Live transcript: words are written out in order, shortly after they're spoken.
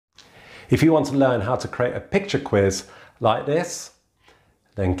If you want to learn how to create a picture quiz like this,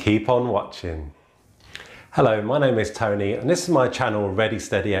 then keep on watching. Hello, my name is Tony and this is my channel Ready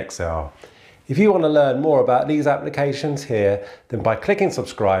Steady Excel. If you want to learn more about these applications here, then by clicking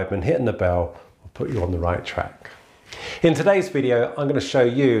subscribe and hitting the bell, will put you on the right track. In today's video, I'm going to show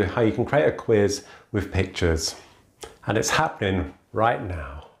you how you can create a quiz with pictures. And it's happening right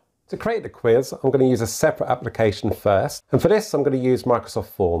now. To create the quiz, I'm going to use a separate application first. And for this, I'm going to use Microsoft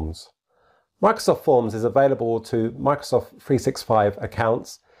Forms. Microsoft Forms is available to Microsoft 365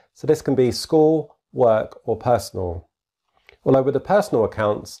 accounts. So this can be school, work, or personal. Although with the personal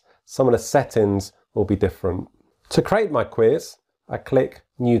accounts, some of the settings will be different. To create my quiz, I click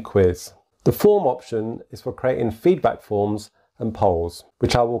New Quiz. The form option is for creating feedback forms and polls,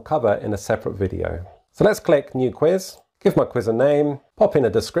 which I will cover in a separate video. So let's click New Quiz, give my quiz a name, pop in a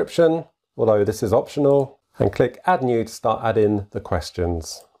description, although this is optional, and click Add New to start adding the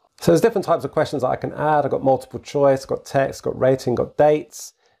questions. So there's different types of questions that I can add. I've got multiple choice, got text, got rating, got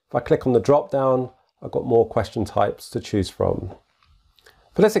dates. If I click on the drop down, I've got more question types to choose from.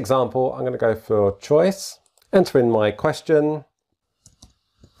 For this example, I'm going to go for choice, enter in my question,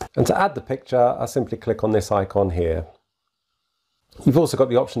 and to add the picture, I simply click on this icon here. You've also got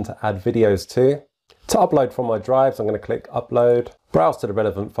the option to add videos too. To upload from my drives, I'm going to click Upload, browse to the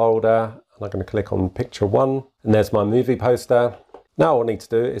relevant folder, and I'm going to click on Picture 1, and there's my movie poster. Now all I need to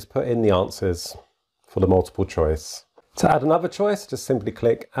do is put in the answers for the multiple choice. To add another choice, just simply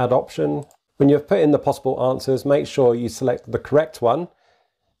click Add Option. When you've put in the possible answers, make sure you select the correct one.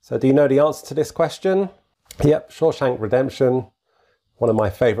 So do you know the answer to this question? Yep, Shawshank Redemption, one of my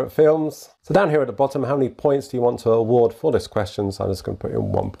favourite films. So down here at the bottom, how many points do you want to award for this question? So I'm just going to put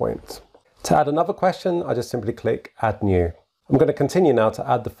in 1 point. To add another question, I just simply click Add New. I'm going to continue now to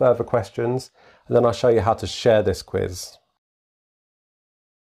add the further questions, and then I'll show you how to share this quiz.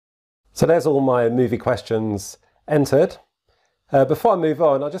 So there's all my movie questions entered. Before I move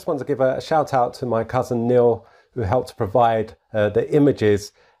on, I just want to give a shout out to my cousin Neil, who helped to provide the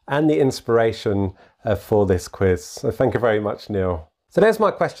images and the inspiration for this quiz. So thank you very much, Neil. So there's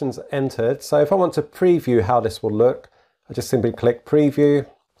my questions entered. So if I want to preview how this will look, I just simply click Preview.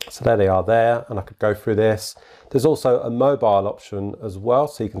 So there they are there, and I could go through this. There's also a mobile option as well,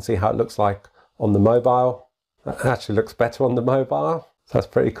 so you can see how it looks like on the mobile. It actually looks better on the mobile, so that's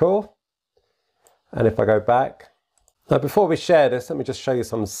pretty cool. And if I go back, now before we share this, let me just show you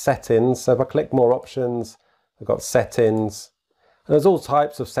some settings. So if I click More Options, I've got Settings. And there's all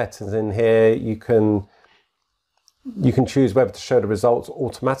types of settings in here. You can choose whether to show the results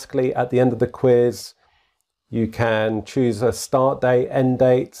automatically at the end of the quiz. You can choose a start date, end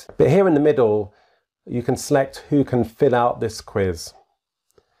date. But here in the middle, you can select who can fill out this quiz.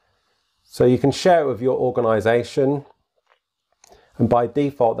 So you can share it with your organization. And by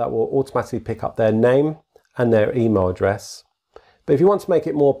default, that will automatically pick up their name and their email address. But if you want to make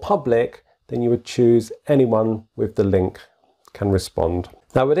it more public, then you would choose anyone with the link can respond.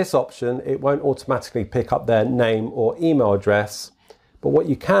 Now with this option, it won't automatically pick up their name or email address. But what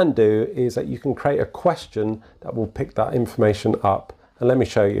you can do is that you can create a question that will pick that information up. And let me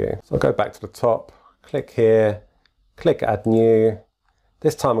show you. So I'll go back to the top, click here, click Add New.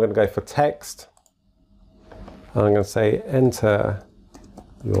 This time I'm going to go for text. And I'm going to say enter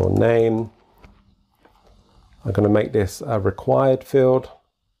your name. I'm going to make this a required field,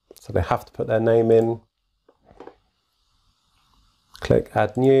 so they have to put their name in. Click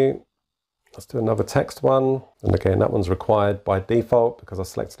Add New. Let's do another text one. And again, that one's required by default because I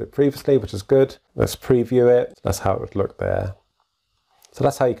selected it previously, which is good. Let's preview it. That's how it would look there. So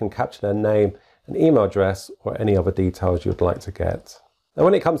that's how you can capture their name and email address or any other details you'd like to get. Now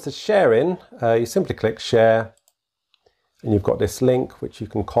when it comes to sharing, you simply click Share. And you've got this link which you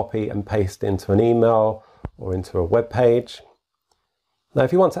can copy and paste into an email or into a web page. Now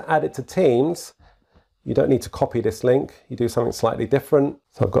if you want to add it to Teams, you don't need to copy this link. You do something slightly different.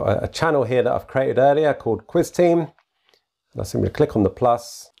 So I've got a channel here that I've created earlier called Quiz Team. And I simply click on the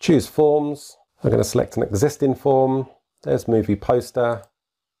plus, choose Forms. I'm going to select an existing form. There's Movie Poster.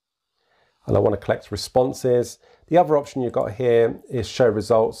 And I want to collect responses. The other option you've got here is Show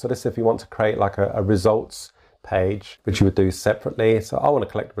Results. So this is if you want to create like a results page, which you would do separately. So I want to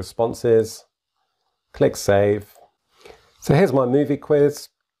collect responses, click Save. So here's my movie quiz.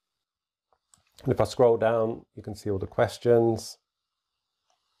 And if I scroll down, you can see all the questions.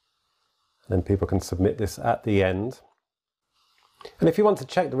 And then people can submit this at the end. And if you want to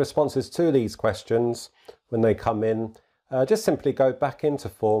check the responses to these questions when they come in, just simply go back into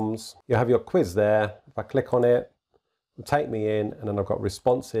Forms. You have your quiz there. If I click on it, it'll take me in, and then I've got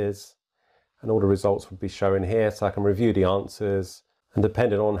responses, and all the results would be showing here, so I can review the answers And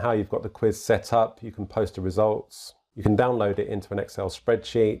depending on how you've got the quiz set up, you can post the results. You can download it into an Excel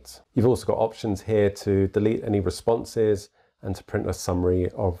spreadsheet. You've also got options here to delete any responses and to print a summary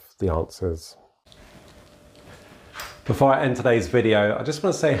of the answers. Before I end today's video, I just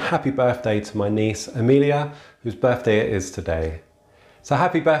want to say happy birthday to my niece Amelia, whose birthday it is today. So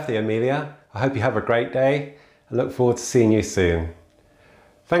happy birthday, Amelia. I hope you have a great day and look forward to seeing you soon.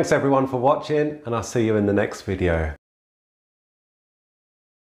 Thanks everyone for watching, and I'll see you in the next video.